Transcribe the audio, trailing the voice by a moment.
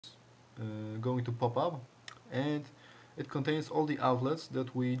going to pop up, and it contains all the outlets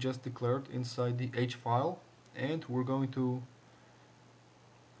that we just declared inside the H file, and we're going to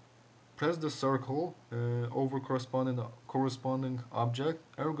press the circle over corresponding object,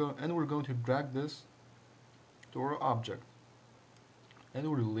 and we're going to drag this to our object, and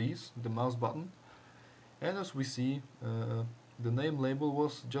we release the mouse button, and as we see, the name label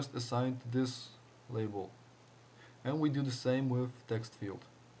was just assigned to this label, and we do the same with text field.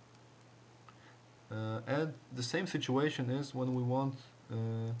 And the same situation is when we want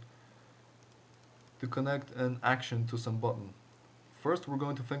to connect an action to some button. First, we're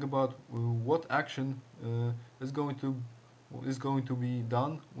going to think about what action is going to be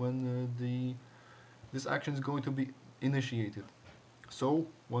done when this action is going to be initiated. So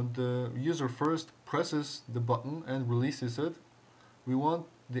when the user first presses the button and releases it, we want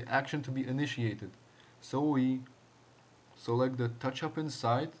the action to be initiated. So we select the touch up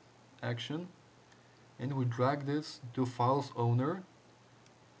inside action, and we drag this to files owner,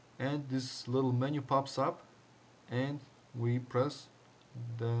 and this little menu pops up, and we press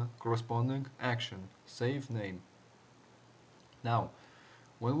the corresponding action, save name. Now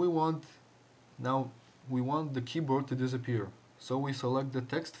we want the keyboard to disappear, so we select the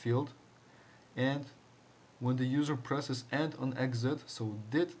text field, and when the user presses end on exit, so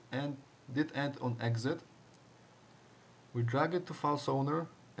did end on exit, we drag it to files owner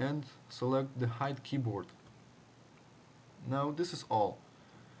and select the hide keyboard. Now this is all.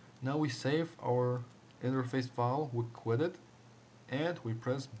 Now we save our interface file, we quit it, and we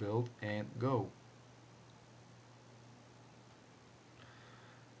press build and go.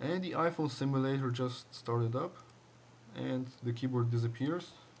 And the iPhone simulator just started up, and the keyboard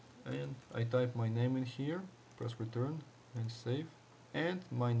disappears, and I type my name in here, press return and save, and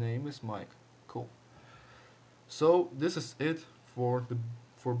my name is Mike. Cool. So this is it for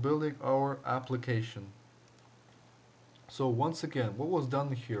building our application. So once again, what was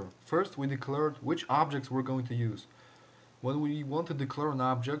done here? First, we declared which objects we're going to use. When we want to declare an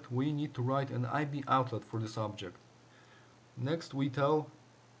object, we need to write an IBOutlet for this object. Next, we tell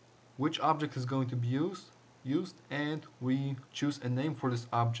which object is going to be used, and we choose a name for this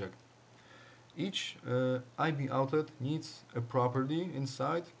object. Each IBOutlet needs a property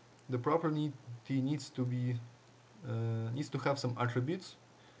inside. The property needs to have some attributes,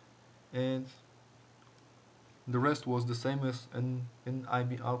 and the rest was the same as in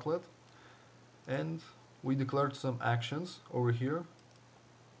IBOutlet. And we declared some actions over here.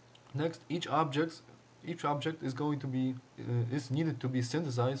 Next, each object is going to be is needed to be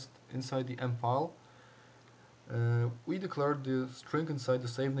synthesized inside the M file. We declared the string inside the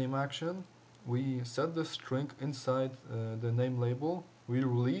save name action. We set the string inside the name label. We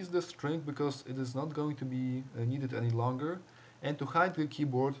release the string because it is not going to be needed any longer. And to hide the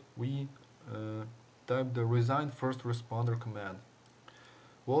keyboard, we type the resign first responder command.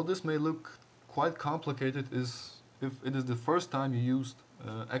 While this may look quite complicated if it is the first time you used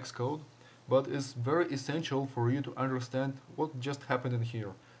Xcode, but it's very essential for you to understand what just happened in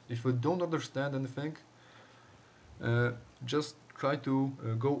here. If you don't understand anything, just try to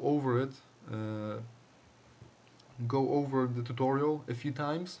go over it, go over the tutorial a few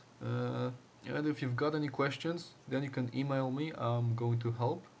times, and if you've got any questions, then you can email me. I'm going to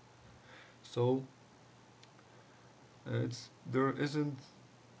help. So there isn't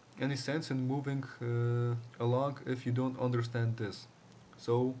any sense in moving along if you don't understand this.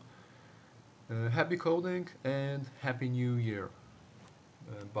 So happy coding and happy new year.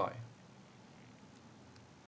 Bye.